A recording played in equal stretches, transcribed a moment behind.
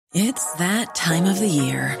It's that time of the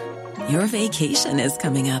year. Your vacation is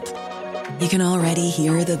coming up. You can already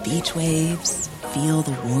hear the beach waves, feel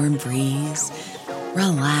the warm breeze,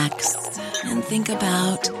 relax, and think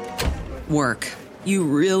about work. You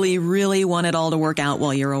really, really want it all to work out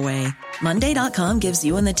while you're away. Monday.com gives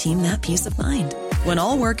you and the team that peace of mind. When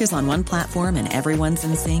all work is on one platform and everyone's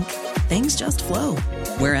in sync, things just flow.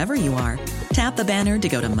 Wherever you are, tap the banner to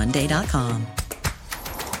go to Monday.com.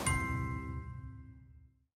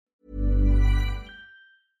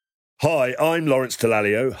 Hi, I'm Lawrence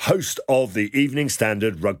Dallaglio, host of the Evening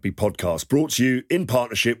Standard Rugby Podcast, brought to you in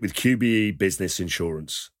partnership with QBE Business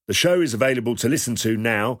Insurance. The show is available to listen to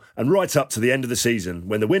now and right up to the end of the season,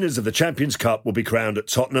 when the winners of the Champions Cup will be crowned at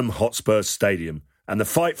Tottenham Hotspur Stadium, and the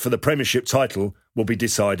fight for the Premiership title will be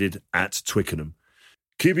decided at Twickenham.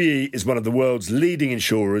 QBE is one of the world's leading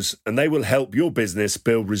insurers, and they will help your business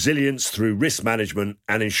build resilience through risk management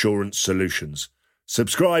and insurance solutions.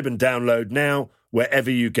 Subscribe and download now,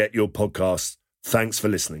 wherever you get your podcasts. Thanks for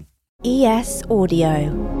listening. ES Audio.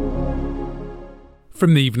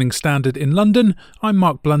 From the Evening Standard in London, I'm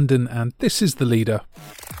Mark Blunden and this is The Leader.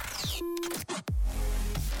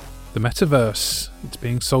 The Metaverse. It's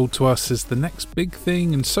being sold to us as the next big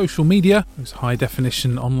thing in social media. Those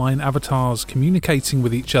high-definition online avatars communicating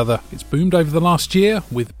with each other. It's boomed over the last year,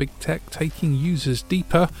 with big tech taking users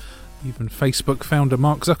deeper. Even Facebook founder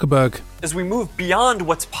Mark Zuckerberg. As we move beyond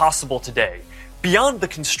what's possible today, beyond the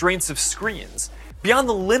constraints of screens, beyond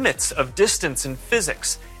the limits of distance and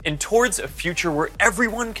physics, and towards a future where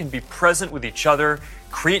everyone can be present with each other,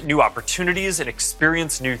 create new opportunities, and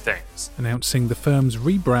experience new things. Announcing the firm's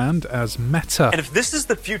rebrand as Meta. And if this is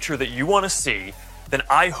the future that you want to see, then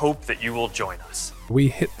I hope that you will join us. We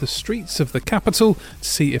hit the streets of the capital to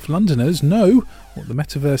see if Londoners know what the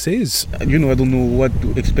Metaverse is. I don't know what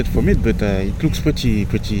to expect from it, but it looks pretty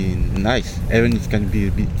nice. Even it can be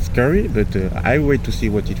a bit scary, but I wait to see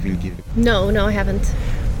what it will give. No, I haven't.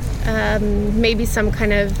 Maybe some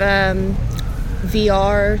kind of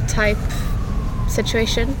VR type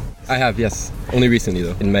situation. I have, yes. Only recently,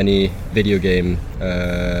 though. In many video game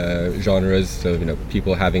genres, so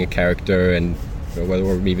people having a character and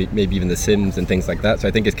or maybe even The Sims and things like that. So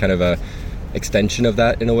I think it's kind of a extension of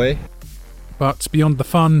that in a way. But beyond the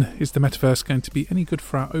fun, is the Metaverse going to be any good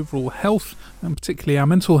for our overall health, and particularly our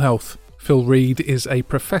mental health? Phil Reid is a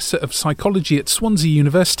professor of psychology at Swansea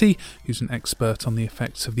University, who's an expert on the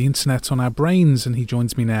effects of the internet on our brains, and he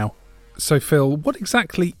joins me now. So Phil, what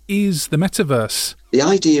exactly is the Metaverse? The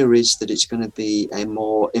idea is that it's going to be a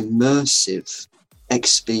more immersive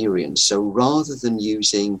experience. So rather than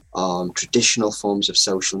using traditional forms of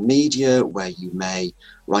social media where you may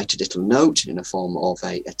write a little note in a form of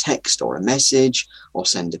a text or a message or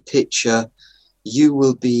send a picture, you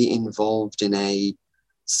will be involved in a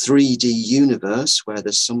 3D universe where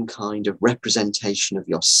there's some kind of representation of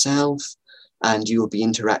yourself, and you'll be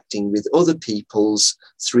interacting with other people's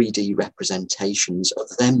 3D representations of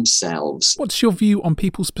themselves. What's your view on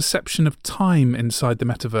people's perception of time inside the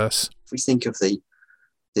Metaverse? If we think of the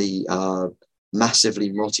massively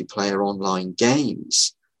multiplayer online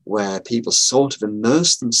games where people sort of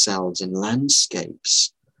immerse themselves in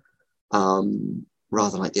landscapes,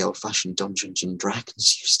 rather like the old-fashioned Dungeons and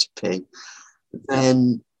Dragons used to be,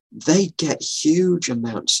 then they get huge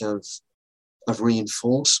amounts of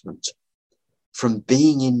reinforcement from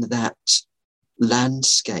being in that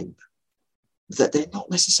landscape that they're not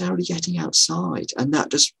necessarily getting outside. And that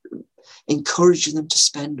just encourages them to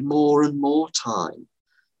spend more and more time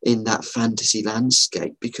in that fantasy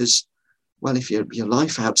landscape because, well, if your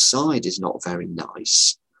life outside is not very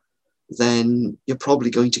nice, then you're probably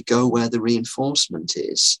going to go where the reinforcement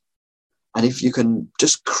is. And if you can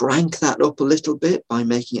just crank that up a little bit by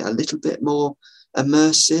making it a little bit more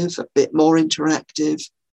immersive, a bit more interactive,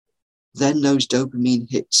 then those dopamine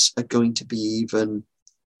hits are going to be even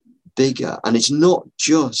bigger. And it's not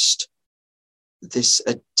just this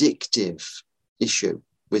addictive issue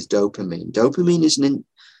with dopamine. Dopamine is an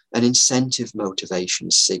incentive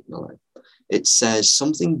motivation signaler. It says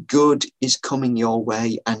something good is coming your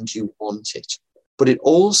way and you want it. But it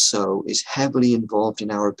also is heavily involved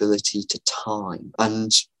in our ability to time.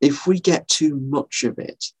 And if we get too much of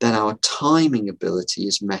it, then our timing ability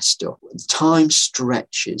is messed up. Time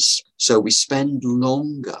stretches, so we spend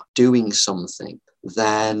longer doing something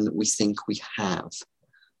than we think we have.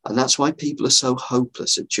 And that's why people are so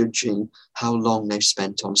hopeless at judging how long they've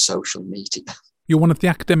spent on social media. You're one of the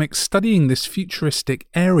academics studying this futuristic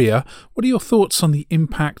area. What are your thoughts on the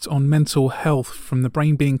impact on mental health from the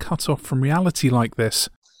brain being cut off from reality like this?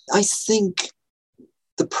 I think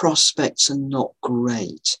the prospects are not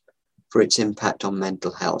great for its impact on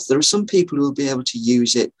mental health. There are some people who will be able to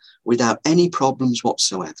use it without any problems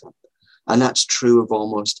whatsoever. And that's true of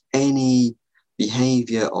almost any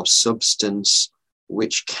behavior or substance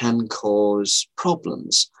which can cause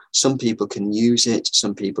problems. Some people can use it,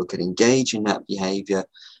 some people can engage in that behavior,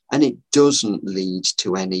 and it doesn't lead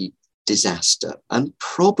to any disaster. And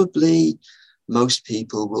probably most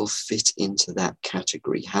people will fit into that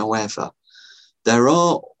category. However, there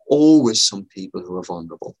are always some people who are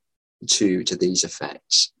vulnerable to these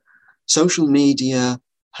effects. Social media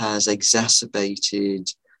has exacerbated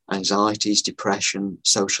anxieties, depression,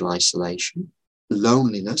 social isolation.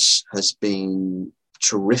 Loneliness has been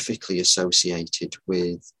terrifically associated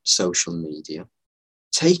with social media.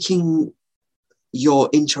 Taking your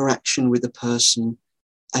interaction with a person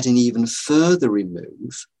at an even further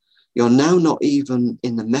remove, you're now not even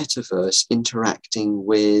in the metaverse interacting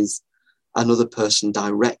with another person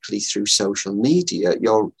directly through social media.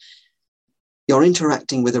 You're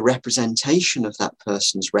interacting with a representation of that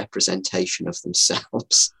person's representation of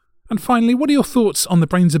themselves. And finally, what are your thoughts on the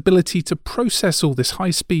brain's ability to process all this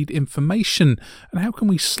high-speed information, and how can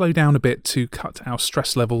we slow down a bit to cut our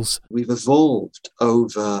stress levels? We've evolved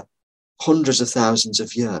over hundreds of thousands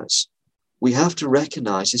of years. We have to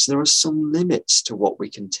recognise is there are some limits to what we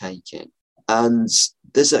can take in. And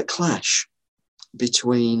there's a clash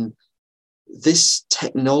between this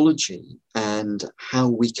technology and how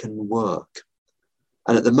we can work.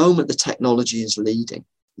 And at the moment, the technology is leading.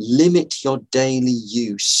 Limit your daily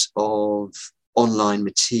use of online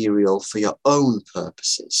material for your own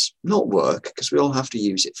purposes, not work, because we all have to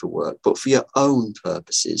use it for work, but for your own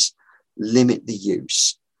purposes, limit the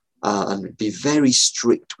use and be very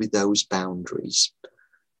strict with those boundaries.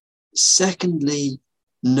 Secondly,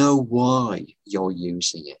 know why you're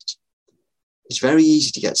using it. It's very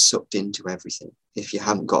easy to get sucked into everything if you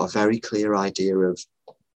haven't got a very clear idea of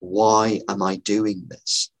why am I doing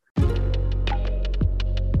this?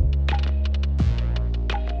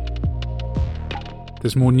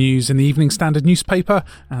 There's more news in the Evening Standard newspaper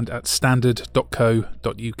and at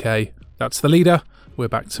standard.co.uk. That's The Leader. We're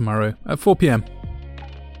back tomorrow at 4 p.m.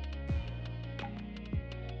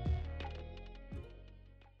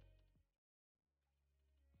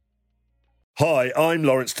 Hi, I'm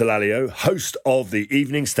Lawrence Dallaglio, host of the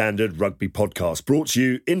Evening Standard Rugby Podcast, brought to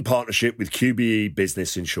you in partnership with QBE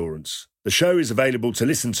Business Insurance. The show is available to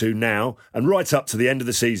listen to now and right up to the end of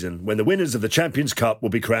the season, when the winners of the Champions Cup will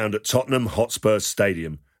be crowned at Tottenham Hotspur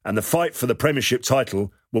Stadium, and the fight for the Premiership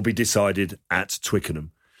title will be decided at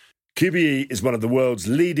Twickenham. QBE is one of the world's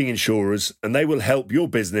leading insurers, and they will help your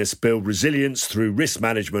business build resilience through risk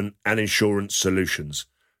management and insurance solutions.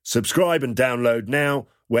 Subscribe and download now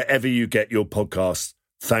wherever you get your podcasts.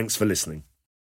 Thanks for listening.